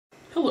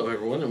Hello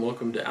everyone and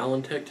welcome to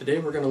Allen Tech. Today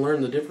we're going to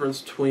learn the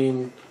difference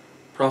between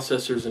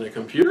processors in a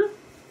computer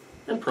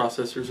and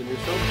processors in your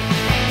cell phone.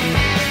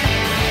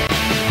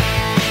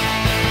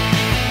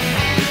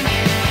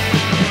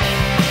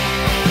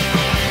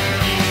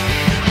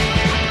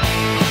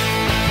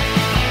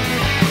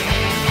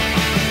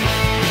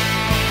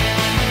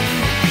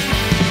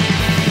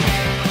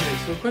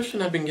 So the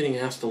question I've been getting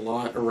asked a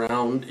lot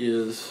around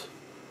is,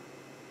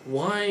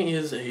 why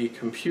is a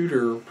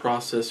computer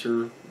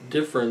processor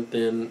different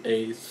than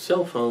a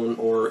cell phone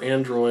or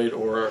Android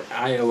or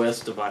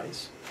iOS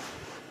device?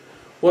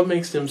 What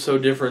makes them so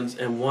different,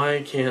 and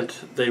why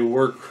can't they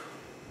work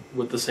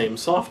with the same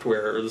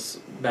software or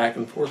back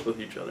and forth with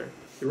each other?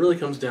 It really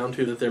comes down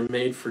to that they're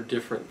made for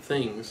different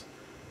things.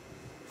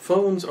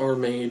 Phones are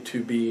made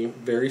to be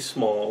very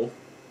small,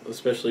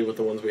 especially with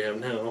the ones we have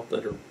now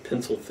that are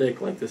pencil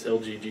thick like this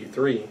LG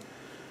G3,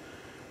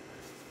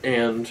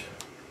 and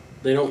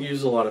they don't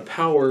use a lot of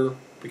power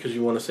because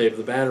you want to save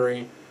the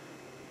battery,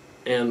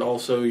 and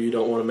also you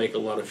don't want to make a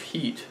lot of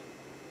heat,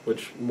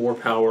 which more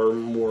power,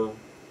 more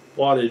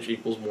wattage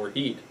equals more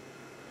heat.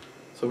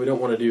 So we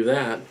don't want to do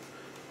that.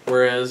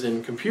 Whereas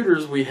in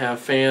computers we have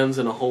fans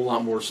and a whole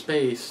lot more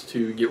space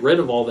to get rid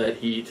of all that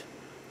heat,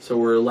 so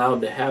we're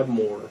allowed to have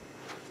more.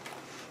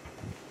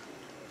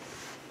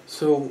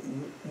 So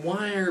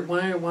why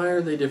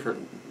are they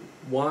different?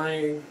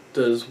 Why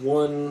does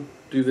one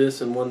do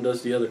this and one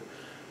does the other?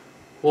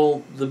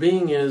 Well, the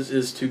being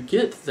is to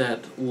get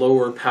that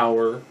lower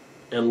power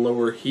and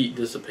lower heat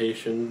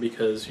dissipation,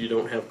 because you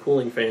don't have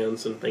cooling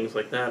fans and things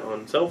like that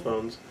on cell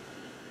phones,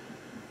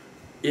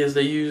 is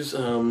they use,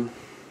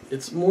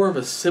 it's more of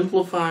a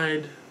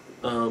simplified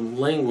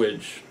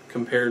language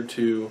compared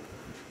to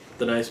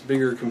the nice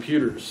bigger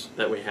computers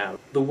that we have.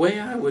 The way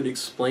I would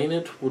explain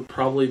it would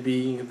probably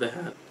be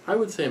that I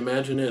would say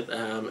imagine it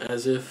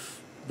as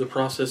if the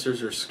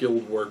processors are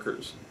skilled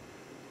workers.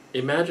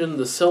 Imagine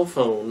the cell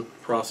phone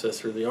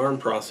processor, the ARM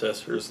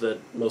processors that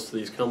most of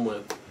these come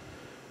with,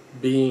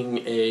 being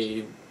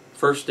a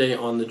first day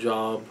on the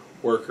job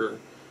worker.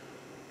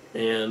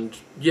 And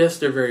yes,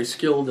 they're very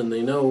skilled and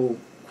they know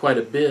quite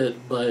a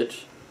bit,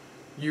 but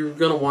you're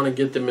going to want to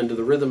get them into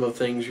the rhythm of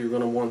things. You're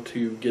going to want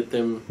to get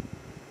them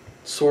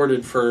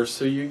sorted first,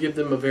 so you give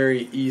them a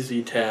very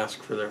easy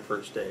task for their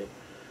first day.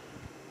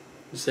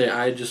 You say,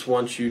 I just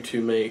want you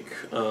to make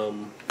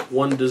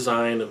one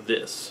design of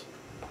this.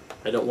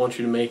 I don't want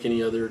you to make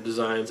any other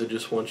designs. I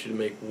just want you to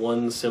make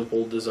one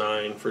simple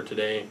design for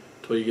today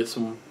till you get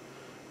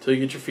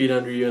your feet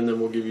under you, and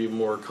then we'll give you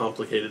more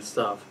complicated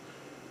stuff.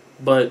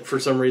 But for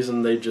some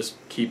reason they just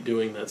keep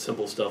doing that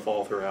simple stuff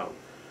all throughout.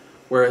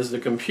 Whereas the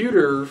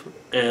computer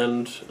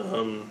and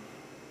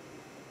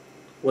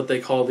what they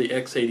call the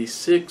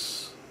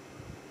x86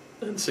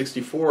 and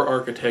 64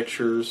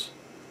 architectures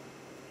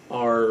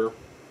are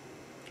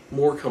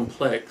more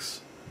complex.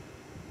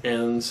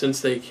 And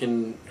since they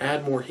can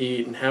add more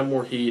heat and have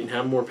more heat and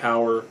have more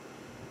power,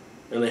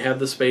 and they have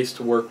the space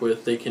to work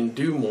with, they can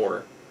do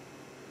more.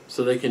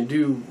 So they can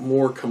do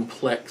more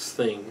complex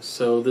things.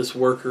 So this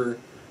worker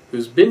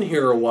who's been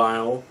here a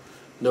while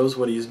knows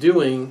what he's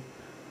doing.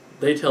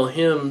 They tell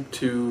him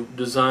to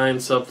design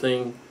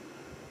something,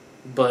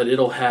 but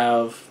it'll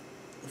have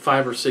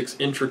 5 or 6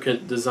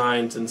 intricate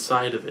designs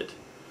inside of it.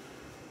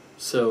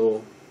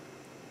 So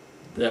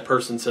that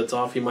person sets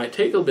off. He might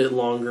take a bit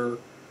longer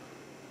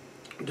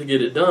to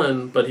get it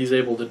done, but he's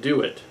able to do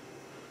it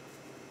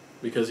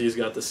because he's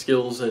got the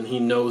skills and he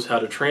knows how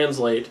to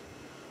translate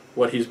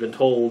what he's been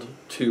told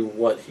to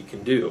what he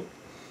can do.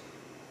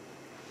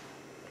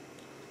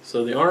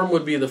 So the ARM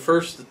would be the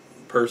first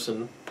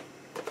person,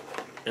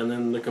 and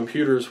then the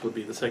computers would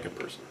be the second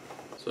person.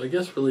 So I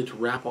guess really to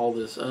wrap all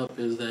this up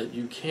is that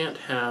you can't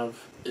have,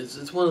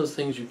 it's one of those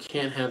things you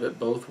can't have it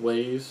both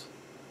ways.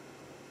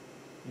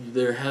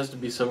 There has to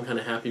be some kind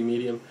of happy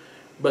medium.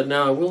 But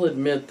now I will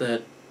admit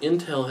that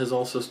Intel has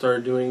also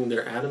started doing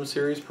their Atom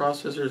series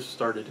processors.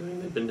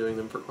 They've been doing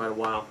them for quite a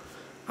while.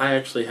 I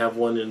actually have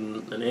one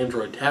in an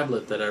Android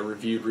tablet that I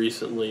reviewed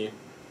recently,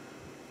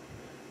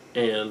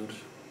 and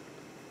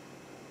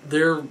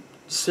they're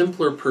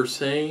simpler per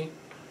se.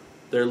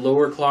 Their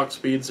lower clock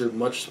speeds are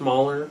much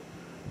smaller,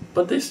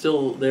 but they're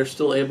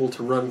still able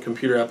to run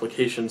computer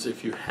applications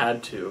if you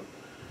had to.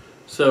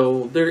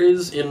 So there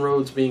is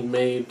inroads being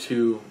made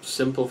to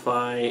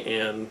simplify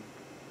and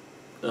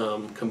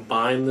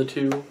combine the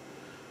two.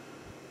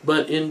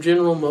 But in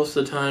general, most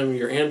of the time,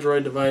 your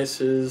Android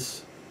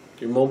devices,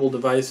 your mobile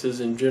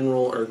devices in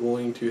general, are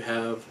going to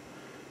have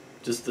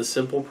just the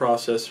simple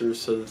processors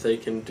so that they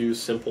can do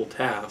simple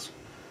tasks.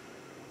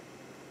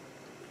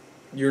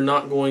 You're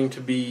not going to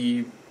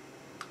be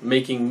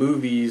making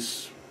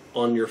movies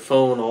on your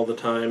phone all the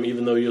time.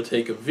 Even though you'll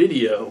take a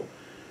video,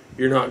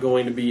 you're not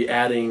going to be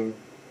adding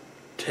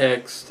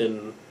text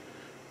and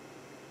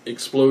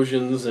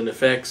explosions and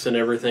effects and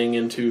everything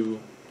into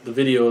the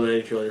video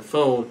that you're on your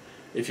phone.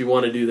 If you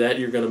want to do that,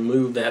 you're going to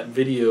move that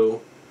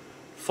video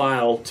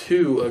file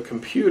to a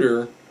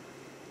computer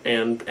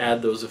and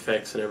add those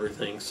effects and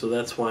everything. So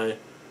that's why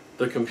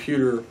the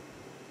computer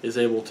is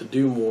able to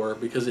do more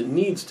because it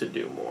needs to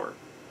do more.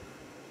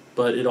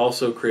 But it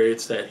also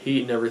creates that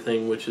heat and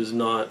everything, which is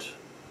not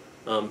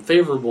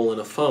favorable in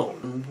a phone.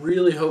 I'm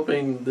really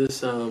hoping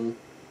this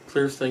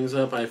clears things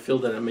up. I feel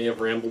that I may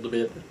have rambled a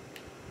bit.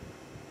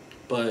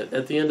 But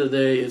at the end of the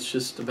day, it's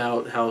just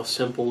about how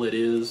simple it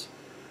is.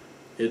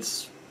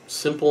 It's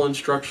simple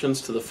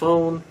instructions to the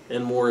phone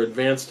and more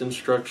advanced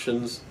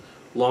instructions,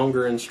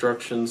 longer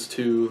instructions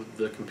to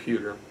the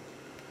computer.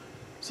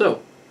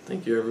 So,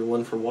 thank you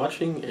everyone for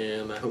watching,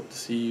 and I hope to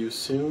see you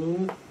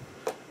soon.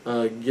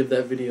 Give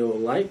that video a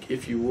like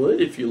if you would.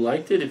 If you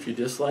liked it, if you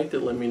disliked it,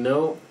 let me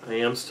know. I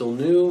am still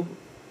new.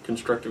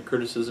 Constructive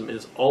criticism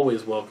is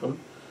always welcome.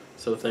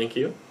 So thank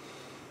you.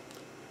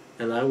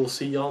 And I will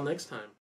see y'all next time.